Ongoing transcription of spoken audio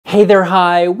Hey there,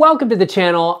 hi, welcome to the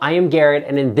channel. I am Garrett,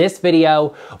 and in this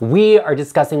video, we are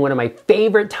discussing one of my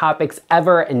favorite topics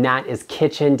ever, and that is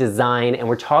kitchen design. And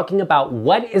we're talking about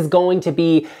what is going to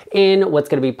be in, what's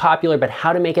gonna be popular, but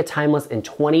how to make it timeless in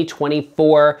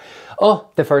 2024. Oh,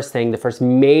 the first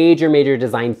major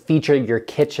design feature your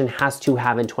kitchen has to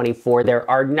have in 24, there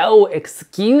are no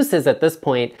excuses at this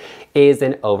point, is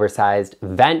an oversized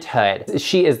vent hood.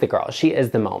 She is the girl, she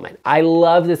is the moment. I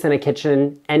love this in a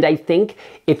kitchen, and I think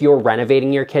if you're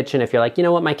renovating your kitchen, if you're like, you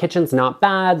know what, my kitchen's not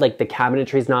bad, like the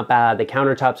cabinetry's not bad, the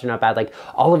countertops are not bad, like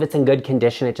all of it's in good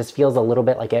condition, it just feels a little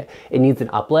bit like it needs an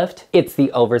uplift, it's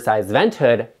the oversized vent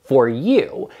hood for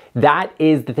you. That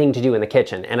is the thing to do in the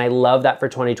kitchen, and I love that for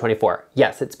 2024.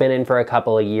 Yes, it's been in for a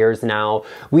couple of years now.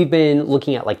 We've been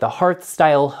looking at like the hearth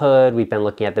style hood, we've been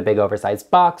looking at the big oversized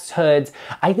box hoods.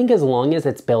 I think as long as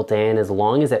it's built in, as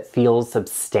long as it feels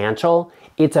substantial,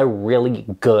 it's a really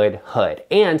good hood.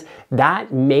 And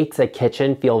that makes a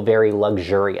kitchen feel very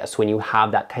luxurious when you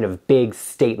have that kind of big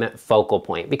statement focal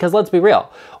point. Because let's be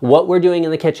real, what we're doing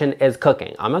in the kitchen is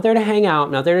cooking. I'm not there to hang out,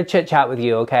 I'm not there to chit chat with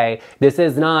you, okay? This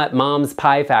is not mom's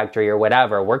pie factory or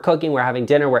whatever. We're cooking, we're having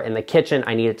dinner, we're in the kitchen.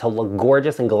 I need it to look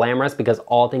gorgeous and glamorous because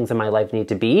all things in my life need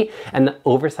to be. And the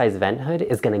oversized vent hood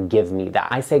is gonna give me that.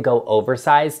 I say go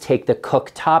oversized, take the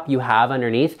cooktop you have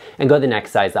underneath and go the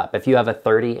next size up. If you have a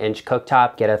 30-inch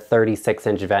cooktop, get a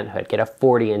 36-inch vent hood, get a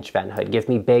 40-inch vent hood. Give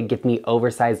me big, give me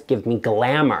oversized, give me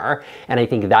glamour. And I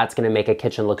think that's gonna make a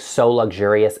kitchen look so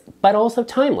luxurious, but also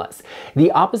timeless.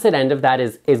 The opposite end of that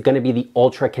is gonna be the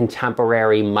ultra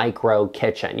contemporary micro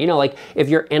kitchen. You know, like if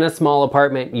you're in a small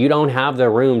apartment, you don't have the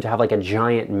room to have like a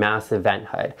giant, massive vent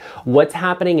hood. What's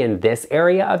happening in this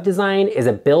area of design is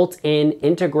a built-in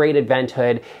integrated vent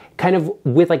hood kind of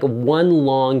with like one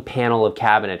long panel of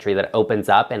cabinetry that opens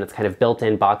up and it's kind of built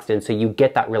in, boxed in, so you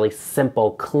get that really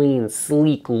simple, clean,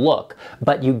 sleek look,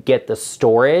 but you get the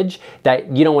storage that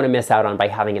you don't want to miss out on by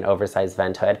having an oversized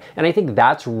vent hood. And I think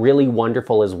that's really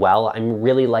wonderful as well. I'm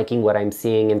really liking what I'm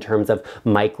seeing in terms of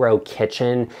micro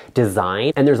kitchen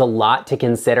design. And there's a lot to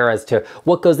consider as to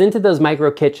what goes into those micro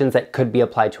kitchens that could be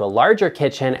applied to a larger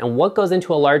kitchen and what goes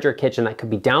into a larger kitchen that could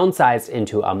be downsized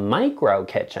into a micro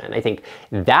kitchen. I think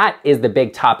that is the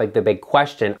big topic, the big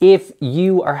question. If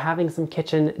you are having some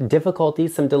kitchen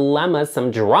difficulties, some dilemmas,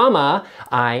 some drama,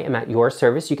 I am at your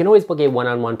service. You can always book a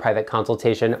one-on-one private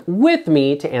consultation with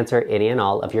me to answer any and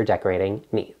all of your decorating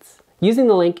needs. Using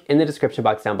the link in the description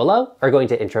box down below or going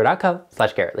to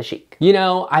intro.co/GarrettLeChic. You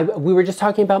know, we were just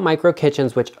talking about micro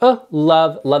kitchens, which,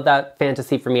 love that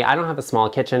fantasy for me. I don't have a small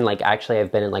kitchen. Like actually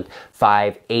I've been in like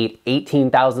 5, 8,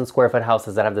 18,000 square foot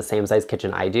houses that have the same size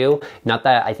kitchen I do. Not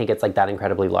that I think it's like that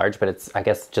incredibly large, but it's, I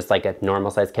guess, just like a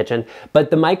normal size kitchen. But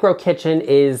the micro kitchen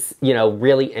is, you know,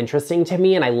 really interesting to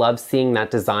me and I love seeing that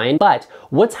design. But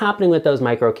what's happening with those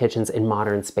micro kitchens in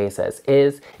modern spaces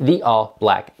is the all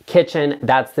black kitchen.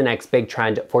 That's the next big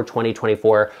trend for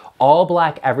 2024. All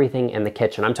black everything in the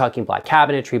kitchen. I'm talking black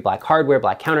cabinetry, black hardware,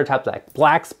 black countertops, black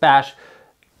backsplash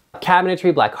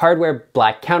cabinetry, black hardware,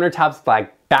 black countertops,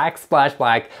 black backsplash,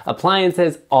 black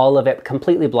appliances, all of it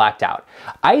completely blacked out.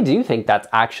 I do think that's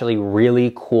actually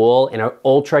really cool in an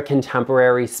ultra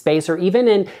contemporary space or even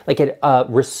in like a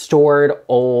restored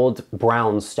old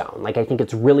brownstone. Like I think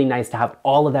it's really nice to have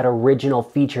all of that original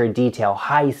feature detail,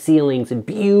 high ceilings and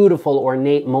beautiful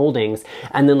ornate moldings,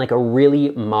 and then like a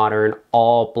really modern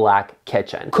all black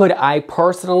kitchen. Could I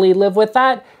personally live with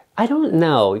that? I don't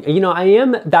know. You know, I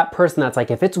am that person that's like,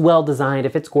 if it's well designed,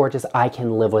 if it's gorgeous, I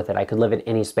can live with it. I could live in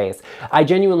any space. I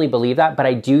genuinely believe that, but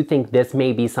I do think this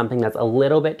may be something that's a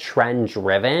little bit trend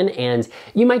driven and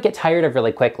you might get tired of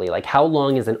really quickly. Like how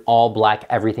long is an all black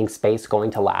everything space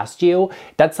going to last you?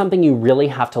 That's something you really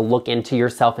have to look into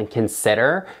yourself and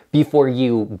consider before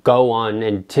you go on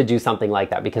and to do something like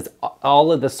that, because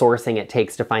all of the sourcing it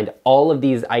takes to find all of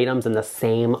these items in the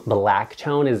same black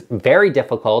tone is very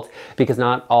difficult because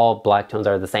not all black tones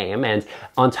are the same. And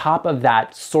on top of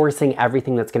that, sourcing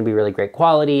everything that's going to be really great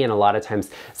quality, and a lot of times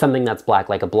something that's black,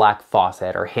 like a black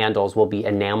faucet or handles, will be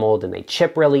enameled and they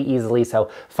chip really easily. So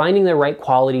finding the right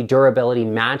quality, durability,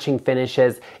 matching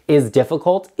finishes is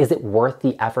difficult. Is it worth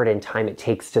the effort and time it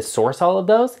takes to source all of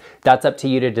those? That's up to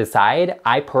you to decide.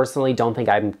 I personally don't think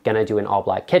I'm gonna do an all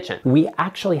black kitchen. We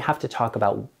actually have to talk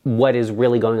about what is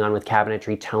really going on with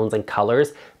cabinetry tones and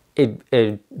colors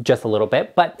just a little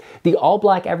bit, but the all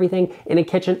black everything in a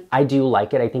kitchen, I do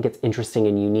like it. I think it's interesting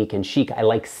and unique and chic. I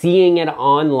like seeing it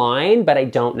online, but I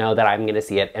don't know that I'm gonna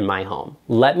see it in my home.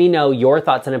 Let me know your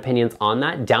thoughts and opinions on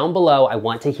that down below. I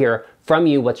want to hear from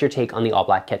you. What's your take on the all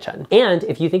black kitchen? And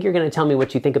if you think you're gonna tell me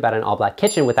what you think about an all black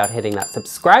kitchen without hitting that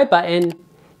subscribe button,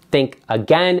 think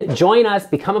again. Join us,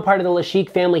 become a part of the LeChic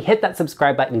family, hit that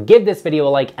subscribe button, give this video a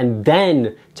like, and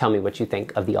then tell me what you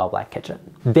think of the all black kitchen.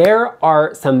 There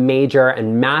are some major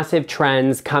and massive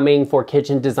trends coming for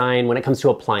kitchen design when it comes to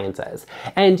appliances.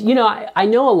 And you know, I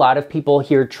know a lot of people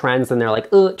hear trends and they're like,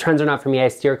 ugh, trends are not for me, I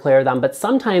steer clear of them, but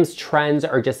sometimes trends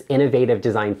are just innovative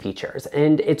design features.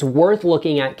 And it's worth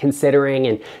looking at, considering,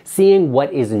 and seeing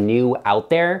what is new out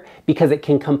there, because it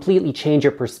can completely change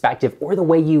your perspective or the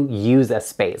way you use a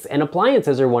space. And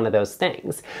appliances are one of those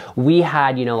things. We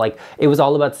had, you know, like, it was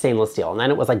all about stainless steel, and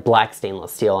then it was like black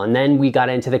stainless steel, and then we got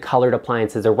into the colored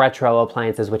appliances or retro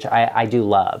appliances, which I do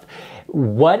love.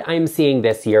 What I'm seeing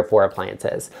this year for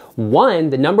appliances,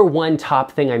 the number one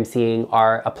top thing I'm seeing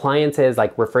are appliances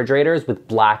like refrigerators with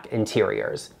black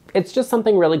interiors. It's just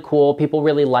something really cool. People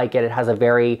really like it. It has a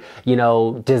very, you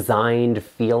know, designed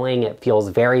feeling. It feels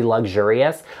very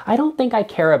luxurious. I don't think I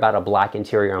care about a black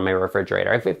interior on my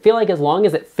refrigerator. I feel like as long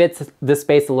as it fits the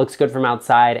space, it looks good from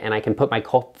outside, and I can put my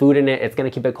cold food in it, it's gonna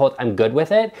keep it cold, I'm good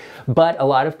with it. But a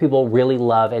lot of people really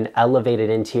love an elevated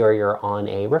interior on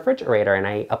a refrigerator, and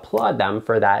I applaud them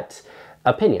for that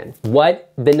opinion.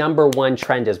 What the number one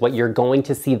trend is, what you're going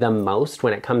to see the most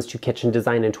when it comes to kitchen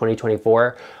design in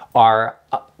 2024 are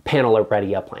panel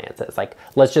ready appliances. Like,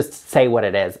 let's just say what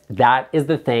it is. That is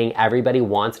the thing everybody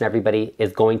wants and everybody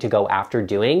is going to go after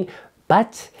doing,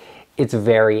 but it's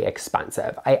very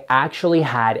expensive. I actually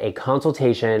had a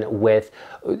consultation with,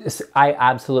 I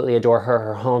absolutely adore her,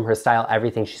 her home, her style,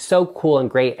 everything. She's so cool and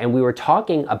great. And we were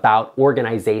talking about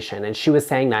organization, and she was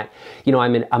saying that, you know,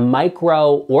 I'm a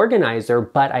micro organizer,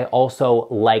 but I also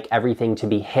like everything to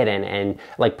be hidden and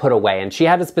like put away. And she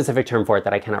had a specific term for it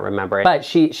that I cannot remember. But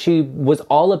she was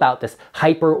all about this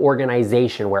hyper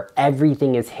organization where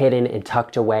everything is hidden and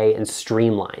tucked away and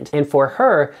streamlined. And for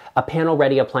her, a panel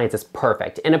ready appliance is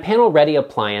perfect. And a panel ready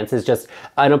appliance is just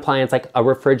an appliance like a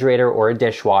refrigerator or a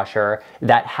dishwasher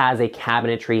that has a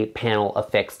cabinetry panel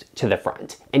affixed to the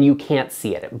front, and you can't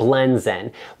see it. It blends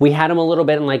in. We had them a little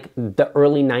bit in like the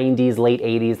early 90s, late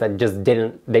 80s that just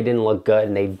didn't look good,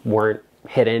 and they weren't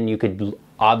hidden. You could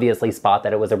obviously spot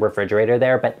that it was a refrigerator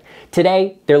there, but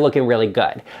today they're looking really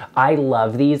good. I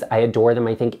love these. I adore them.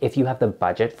 I think if you have the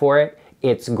budget for it,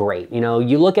 it's great. You know,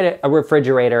 you look at a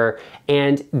refrigerator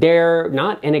and they're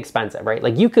not inexpensive, right?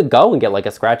 Like, you could go and get like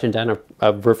a scratch and dent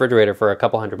a refrigerator for a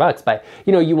couple $100, but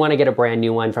you know, you want to get a brand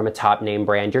new one from a top name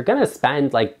brand, you're gonna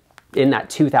spend like in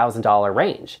that $2,000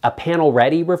 range. A panel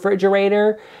ready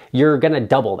refrigerator, you're gonna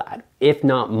double that, if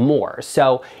not more.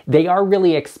 So they are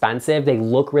really expensive, they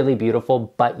look really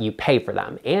beautiful, but you pay for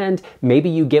them. And maybe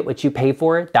you get what you pay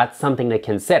for. That's something to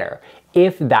consider.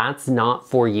 If that's not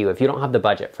for you, if you don't have the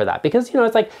budget for that, because you know,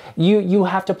 it's like you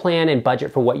have to plan and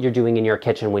budget for what you're doing in your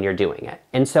kitchen when you're doing it.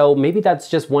 And so maybe that's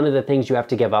just one of the things you have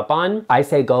to give up on. I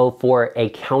say go for a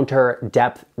counter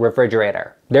depth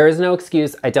refrigerator. There is no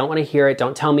excuse. I don't want to hear it.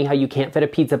 Don't tell me how you can't fit a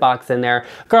pizza box in there.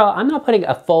 Girl, I'm not putting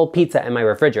a full pizza in my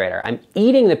refrigerator. I'm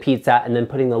eating the pizza and then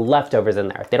putting the leftovers in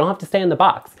there. They don't have to stay in the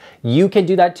box. You can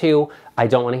do that too. I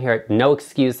don't want to hear it. No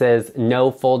excuses,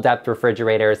 no full depth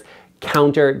refrigerators.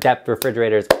 Counter depth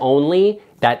refrigerators only.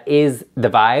 That is the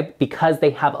vibe, because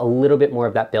they have a little bit more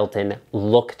of that built-in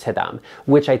look to them,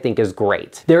 which I think is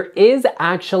great. There is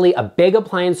actually a big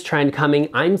appliance trend coming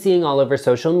I'm seeing all over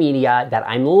social media that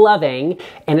I'm loving,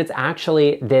 and it's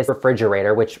actually this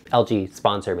refrigerator, which LG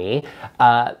sponsor me,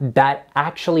 that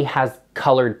actually has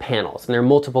colored panels, and there are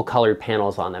multiple colored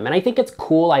panels on them. And I think it's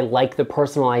cool. I like the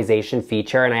personalization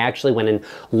feature, and I actually went and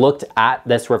looked at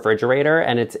this refrigerator,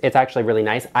 and it's actually really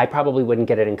nice. I probably wouldn't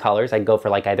get it in colors. I'd go for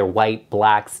like either white,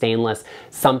 black, stainless,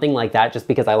 something like that, just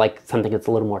because I like something that's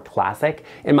a little more classic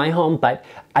in my home. But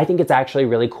I think it's actually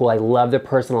really cool. I love the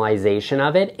personalization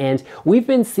of it. And we've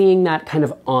been seeing that kind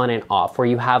of on and off, where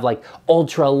you have like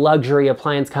ultra luxury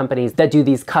appliance companies that do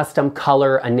these custom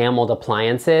color enameled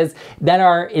appliances that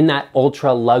are in that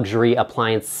ultra luxury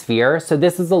appliance sphere. So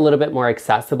this is a little bit more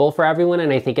accessible for everyone.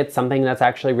 And I think it's something that's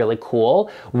actually really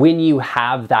cool when you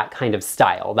have that kind of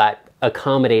style that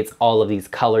accommodates all of these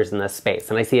colors in this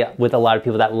space. And I see it with a lot of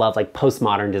people that love like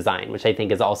postmodern design, which I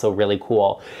think is also really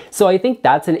cool. So I think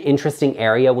that's an interesting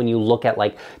area when you look at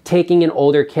like taking an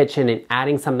older kitchen and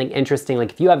adding something interesting.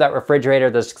 Like if you have that refrigerator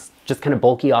that's just kind of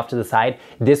bulky off to the side,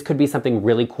 this could be something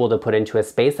really cool to put into a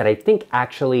space that I think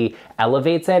actually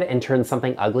elevates it and turns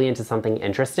something ugly into something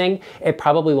interesting. It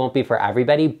probably won't be for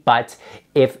everybody, but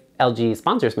if LG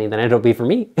sponsors me, then it'll be for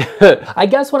me. I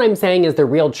guess what I'm saying is the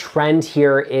real trend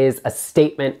here is a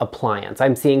statement appliance.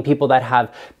 I'm seeing people that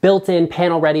have built-in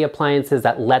panel-ready appliances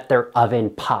that let their oven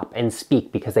pop and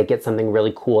speak because they get something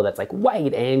really cool that's like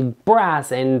white and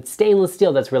brass and stainless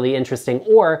steel that's really interesting,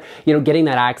 or, you know, getting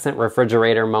that accent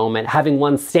refrigerator moment, having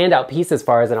one standout piece as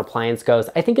far as an appliance goes,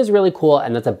 I think is really cool,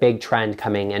 and that's a big trend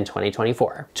coming in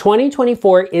 2024.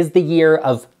 2024 is the year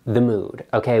of the mood,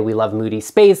 okay? We love moody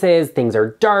spaces, things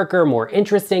are darker, more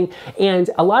interesting, and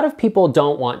a lot of people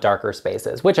don't want darker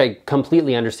spaces, which I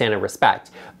completely understand and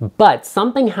respect, but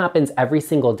something happens every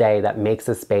single day that makes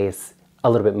a space a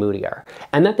little bit moodier,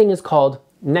 and that thing is called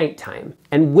nighttime.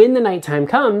 And when the nighttime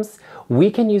comes, we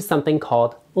can use something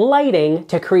called lighting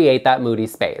to create that moody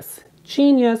space.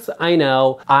 Genius, I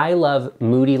know. I love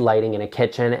moody lighting in a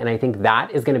kitchen, and I think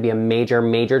that is gonna be a major,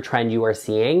 major trend you are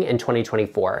seeing in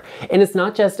 2024. And it's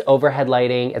not just overhead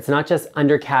lighting, it's not just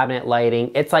under cabinet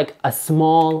lighting, it's like a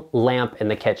small lamp in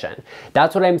the kitchen.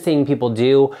 That's what I'm seeing people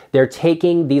do. They're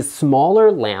taking these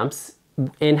smaller lamps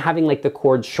and having like the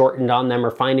cords shortened on them, or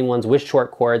finding ones with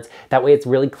short cords. That way it's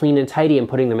really clean and tidy, and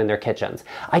putting them in their kitchens.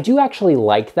 I do actually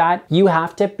like that. You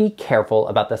have to be careful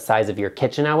about the size of your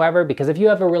kitchen, however, because if you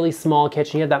have a really small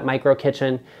kitchen, you have that micro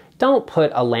kitchen, don't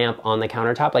put a lamp on the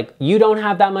countertop. Like, you don't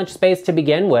have that much space to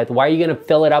begin with. Why are you gonna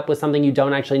fill it up with something you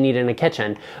don't actually need in a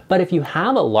kitchen? But if you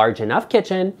have a large enough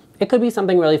kitchen, it could be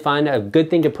something really fun, a good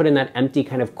thing to put in that empty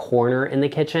kind of corner in the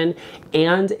kitchen,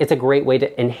 and it's a great way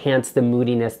to enhance the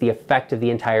moodiness, the effect of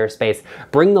the entire space.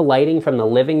 Bring the lighting from the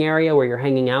living area where you're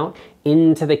hanging out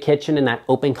into the kitchen in that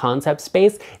open concept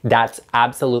space. That's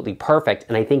absolutely perfect,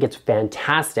 and I think it's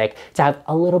fantastic to have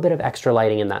a little bit of extra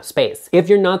lighting in that space. If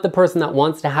you're not the person that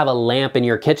wants to have a lamp in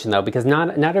your kitchen though, because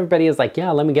not everybody is like,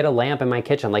 yeah, let me get a lamp in my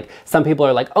kitchen. Like, some people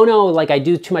are like, oh no, like I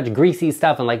do too much greasy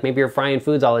stuff, and like maybe you're frying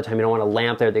foods all the time, you don't want a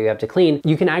lamp there that you have to clean.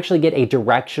 You can actually get a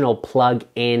directional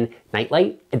plug-in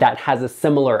nightlight that has a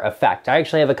similar effect. I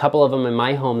actually have a couple of them in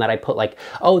my home that I put like,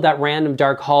 oh, that random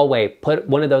dark hallway, put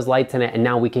one of those lights in it, and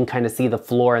now we can kind of see the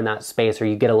floor in that space, or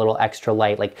you get a little extra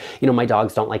light. Like, you know, my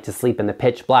dogs don't like to sleep in the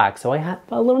pitch black, so I have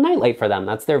a little nightlight for them.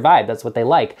 That's their vibe, that's what they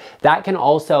like. That can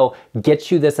also get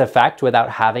you this effect without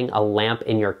having a lamp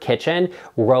in your kitchen.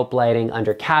 Rope lighting,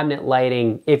 under cabinet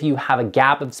lighting, if you have a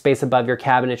gap of space above your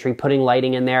cabinetry, putting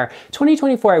lighting in there.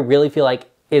 2024, I really feel like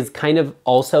is kind of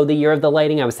also the year of the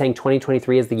lighting. I was saying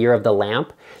 2023 is the year of the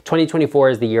lamp. 2024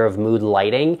 is the year of mood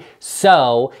lighting.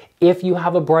 So if you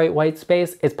have a bright white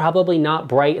space, it's probably not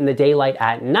bright in the daylight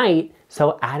at night.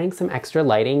 So adding some extra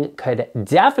lighting could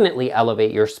definitely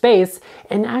elevate your space.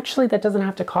 And actually that doesn't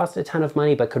have to cost a ton of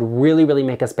money, but could really, really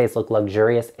make a space look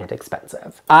luxurious and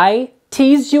expensive. I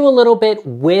teased you a little bit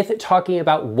with talking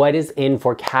about what is in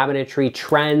for cabinetry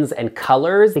trends and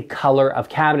colors, the color of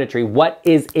cabinetry, what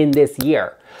is in this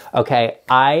year. Okay,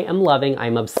 I am loving,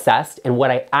 I'm obsessed, and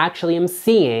what I actually am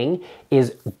seeing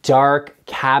is dark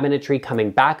cabinetry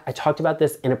coming back. I talked about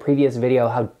this in a previous video,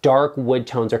 how dark wood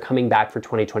tones are coming back for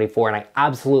 2024, and I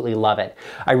absolutely love it.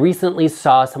 I recently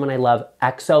saw someone I love,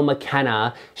 Exo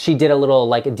McKenna. She did a little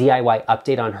like DIY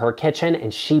update on her kitchen,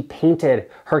 and she painted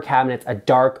her cabinets a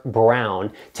dark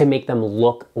brown to make them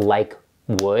look like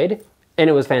wood. And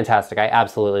it was fantastic. I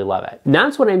absolutely love it. And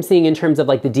that's what I'm seeing in terms of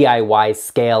like the DIY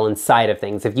scale and side of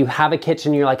things. If you have a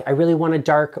kitchen, you're like, I really want a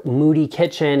dark, moody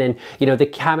kitchen, and you know, the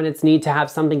cabinets need to have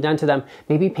something done to them,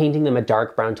 maybe painting them a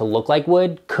dark brown to look like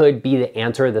wood could be the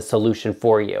answer, the solution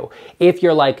for you. If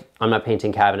you're like, I'm not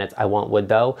painting cabinets, I want wood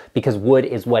though, because wood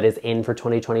is what is in for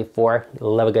 2024.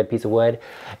 Love a good piece of wood.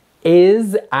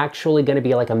 Is actually gonna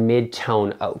be like a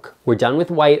mid-tone oak. We're done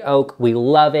with white oak. We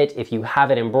love it. If you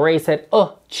have it, embrace it.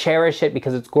 Oh, cherish it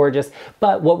because it's gorgeous.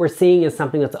 But what we're seeing is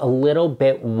something that's a little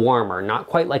bit warmer, not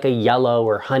quite like a yellow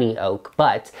or honey oak,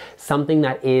 but something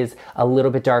that is a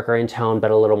little bit darker in tone, but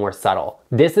a little more subtle.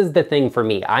 This is the thing for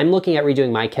me. I'm looking at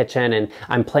redoing my kitchen, and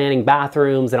I'm planning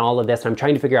bathrooms and all of this. And I'm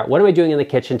trying to figure out what am I doing in the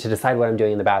kitchen to decide what I'm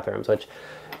doing in the bathrooms, which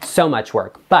so much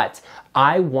work. But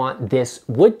I want this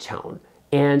wood tone.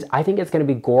 And I think it's gonna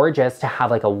be gorgeous to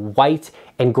have like a white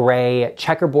and gray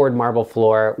checkerboard marble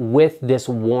floor with this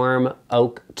warm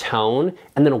oak tone,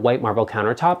 and then a white marble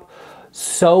countertop.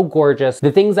 So gorgeous.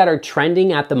 The things that are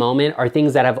trending at the moment are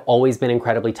things that have always been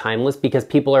incredibly timeless, because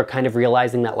people are kind of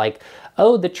realizing that like,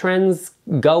 oh, the trends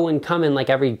go and come in like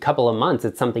every couple of months,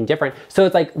 it's something different. So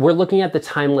it's like, we're looking at the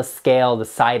timeless scale, the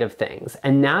side of things.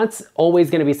 And that's always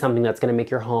gonna be something that's gonna make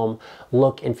your home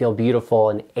look and feel beautiful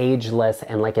and ageless,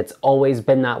 and like it's always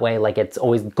been that way, like it's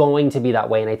always going to be that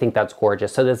way, and I think that's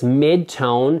gorgeous. So this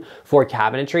mid-tone for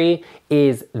cabinetry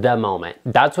is the moment.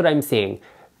 That's what I'm seeing.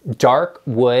 dark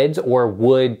woods or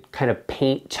wood kind of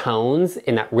paint tones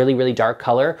in that really, really dark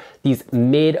color, these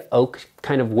mid oak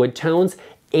kind of wood tones,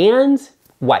 and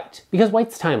white, because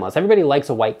white's timeless. Everybody likes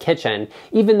a white kitchen,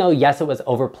 even though yes, it was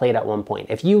overplayed at one point.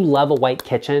 If you love a white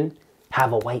kitchen,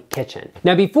 have a white kitchen.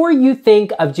 Now, before you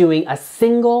think of doing a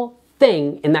single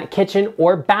thing in that kitchen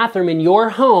or bathroom in your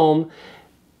home,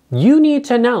 you need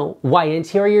to know why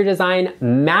interior design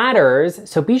matters.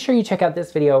 So be sure you check out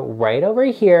this video right over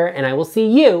here, and I will see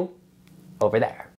you over there.